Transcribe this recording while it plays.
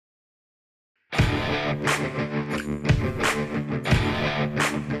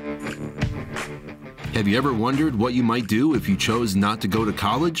Have you ever wondered what you might do if you chose not to go to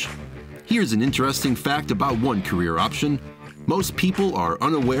college? Here's an interesting fact about one career option. Most people are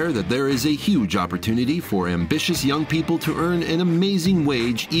unaware that there is a huge opportunity for ambitious young people to earn an amazing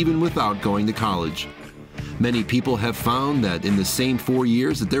wage even without going to college. Many people have found that in the same 4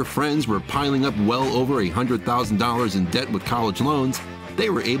 years that their friends were piling up well over $100,000 in debt with college loans, they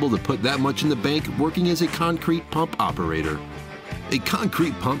were able to put that much in the bank working as a concrete pump operator. A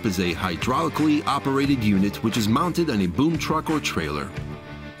concrete pump is a hydraulically operated unit which is mounted on a boom truck or trailer.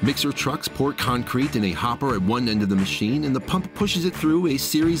 Mixer trucks pour concrete in a hopper at one end of the machine, and the pump pushes it through a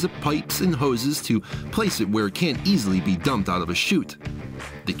series of pipes and hoses to place it where it can't easily be dumped out of a chute.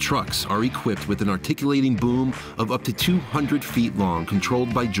 The trucks are equipped with an articulating boom of up to 200 feet long,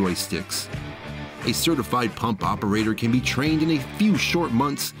 controlled by joysticks. A certified pump operator can be trained in a few short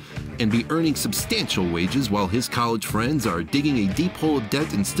months and be earning substantial wages while his college friends are digging a deep hole of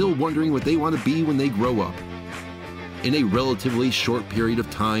debt and still wondering what they want to be when they grow up. In a relatively short period of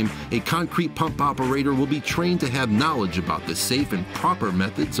time, a concrete pump operator will be trained to have knowledge about the safe and proper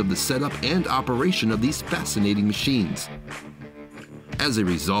methods of the setup and operation of these fascinating machines. As a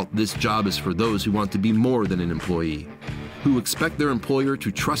result, this job is for those who want to be more than an employee, who expect their employer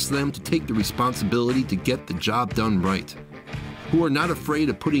to trust them to take the responsibility to get the job done right, who are not afraid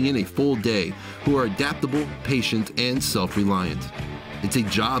of putting in a full day, who are adaptable, patient, and self-reliant. It's a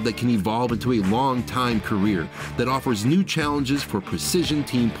job that can evolve into a long-time career that offers new challenges for precision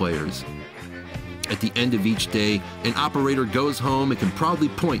team players. At the end of each day, an operator goes home and can proudly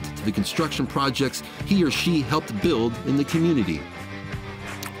point to the construction projects he or she helped build in the community.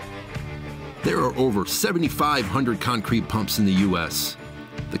 There are over 7,500 concrete pumps in the U.S.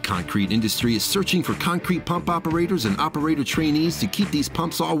 The concrete industry is searching for concrete pump operators and operator trainees to keep these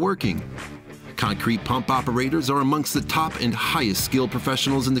pumps all working. Concrete pump operators are amongst the top and highest skilled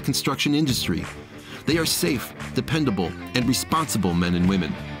professionals in the construction industry. They are safe, dependable, and responsible men and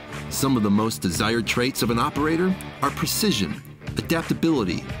women. Some of the most desired traits of an operator are precision,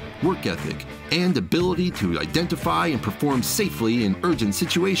 adaptability, work ethic, and ability to identify and perform safely in urgent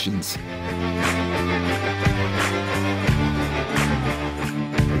situations.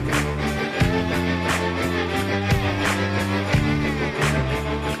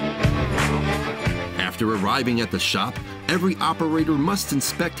 After arriving at the shop, every operator must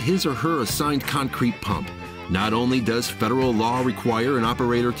inspect his or her assigned concrete pump. Not only does federal law require an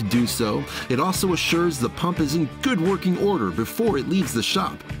operator to do so, it also assures the pump is in good working order before it leaves the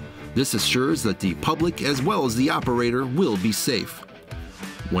shop. This assures that the public as well as the operator will be safe.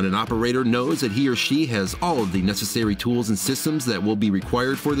 When an operator knows that he or she has all of the necessary tools and systems that will be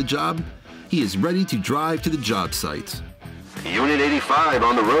required for the job, he is ready to drive to the job site. Unit 85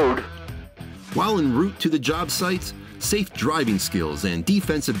 on the road. While en route to the job site, safe driving skills and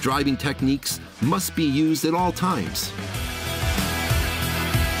defensive driving techniques must be used at all times.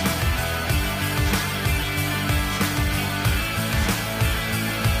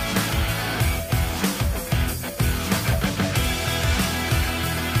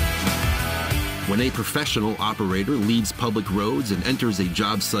 When a professional operator leaves public roads and enters a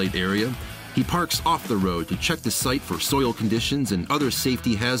job site area, he parks off the road to check the site for soil conditions and other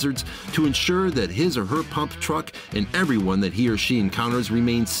safety hazards to ensure that his or her pump truck and everyone that he or she encounters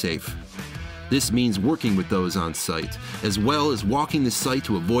remains safe. This means working with those on site, as well as walking the site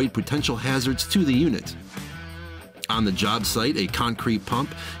to avoid potential hazards to the unit. On the job site, a concrete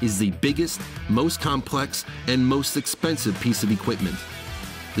pump is the biggest, most complex, and most expensive piece of equipment.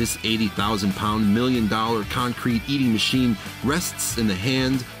 This 80,000-pound, million-dollar concrete eating machine rests in the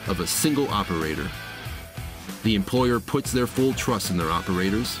hand of a single operator. The employer puts their full trust in their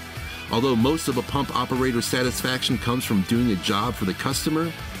operators. Although most of a pump operator's satisfaction comes from doing a job for the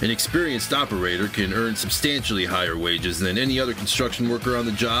customer, an experienced operator can earn substantially higher wages than any other construction worker on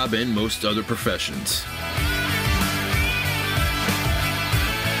the job and most other professions.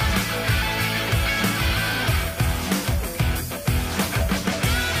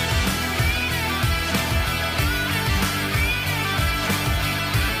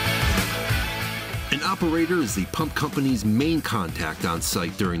 An operator is the pump company's main contact on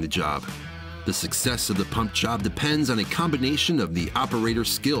site during the job. The success of the pump job depends on a combination of the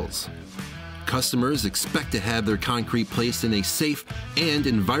operator's skills. Customers expect to have their concrete placed in a safe and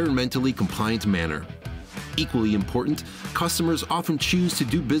environmentally compliant manner. Equally important, customers often choose to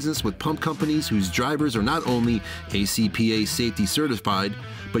do business with pump companies whose drivers are not only ACPA safety certified,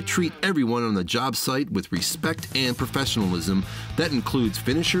 but treat everyone on the job site with respect and professionalism. That includes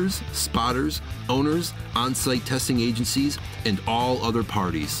finishers, spotters, owners, on-site testing agencies, and all other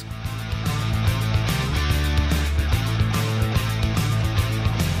parties.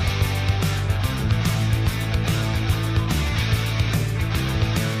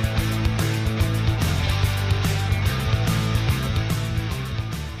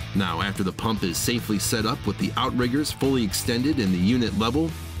 Now, after the pump is safely set up with the outriggers fully extended in the unit level,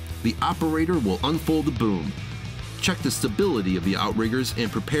 the operator will unfold the boom, check the stability of the outriggers,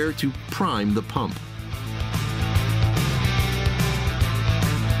 and prepare to prime the pump.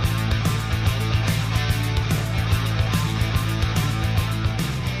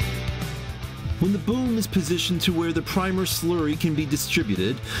 When the boom is positioned to where the primer slurry can be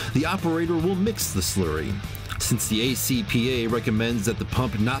distributed, the operator will mix the slurry. Since the ACPA recommends that the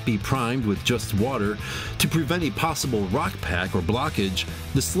pump not be primed with just water to prevent a possible rock pack or blockage,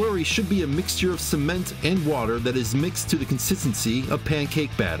 the slurry should be a mixture of cement and water that is mixed to the consistency of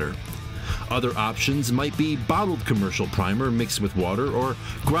pancake batter. Other options might be bottled commercial primer mixed with water or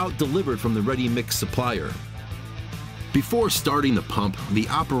grout delivered from the ready-mix supplier. Before starting the pump, the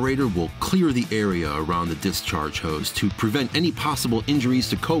operator will clear the area around the discharge hose to prevent any possible injuries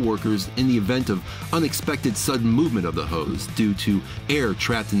to coworkers in the event of unexpected sudden movement of the hose due to air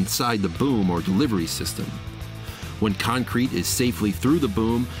trapped inside the boom or delivery system. When concrete is safely through the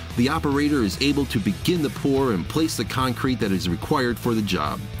boom, the operator is able to begin the pour and place the concrete that is required for the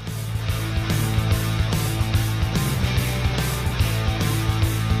job.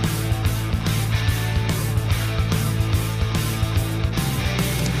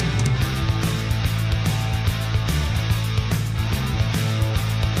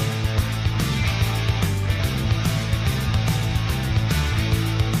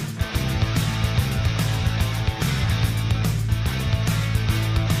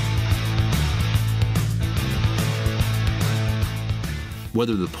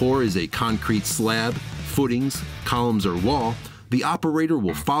 Whether the pour is a concrete slab, footings, columns, or wall, the operator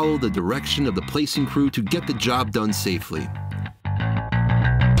will follow the direction of the placing crew to get the job done safely.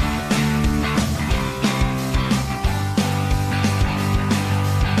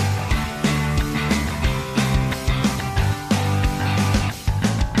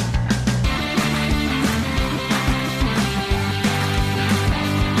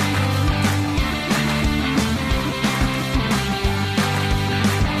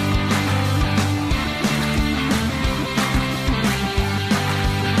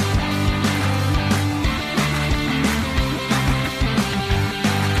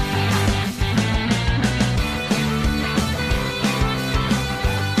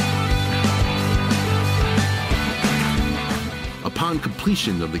 Upon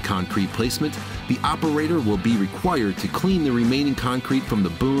completion of the concrete placement, the operator will be required to clean the remaining concrete from the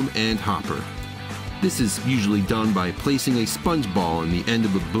boom and hopper. This is usually done by placing a sponge ball in the end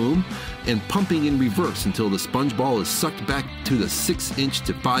of the boom and pumping in reverse until the sponge ball is sucked back to the 6-inch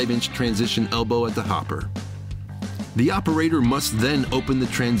to 5-inch transition elbow at the hopper. The operator must then open the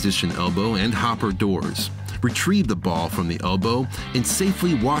transition elbow and hopper doors, retrieve the ball from the elbow, and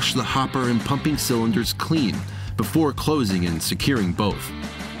safely wash the hopper and pumping cylinders clean before closing and securing both.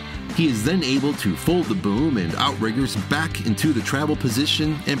 He is then able to fold the boom and outriggers back into the travel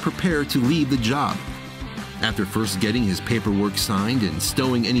position and prepare to leave the job. After first getting his paperwork signed and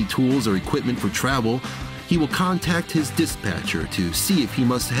stowing any tools or equipment for travel, he will contact his dispatcher to see if he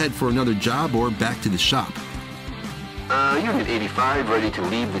must head for another job or back to the shop. Unit 85 ready to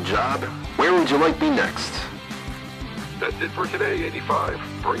leave the job. Where would you like me next? That's it for today, 85.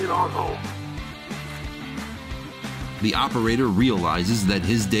 Bring it on home. The operator realizes that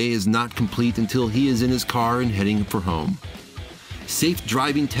his day is not complete until he is in his car and heading for home. Safe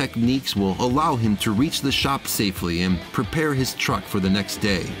driving techniques will allow him to reach the shop safely and prepare his truck for the next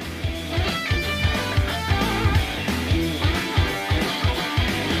day.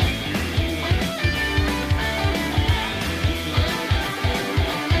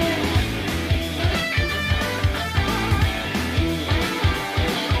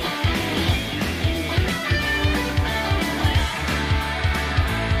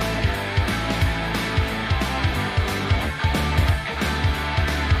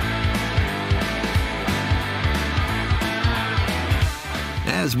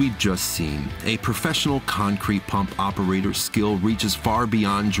 As we've just seen, a professional concrete pump operator's skill reaches far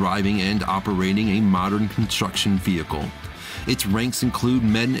beyond driving and operating a modern construction vehicle. Its ranks include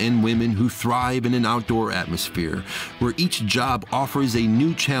men and women who thrive in an outdoor atmosphere, where each job offers a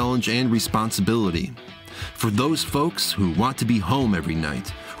new challenge and responsibility. For those folks who want to be home every night,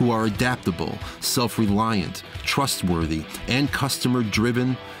 who are adaptable, self-reliant, trustworthy, and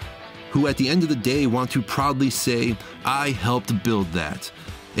customer-driven, who at the end of the day want to proudly say, "I helped build that,"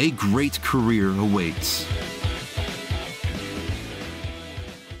 a great career awaits.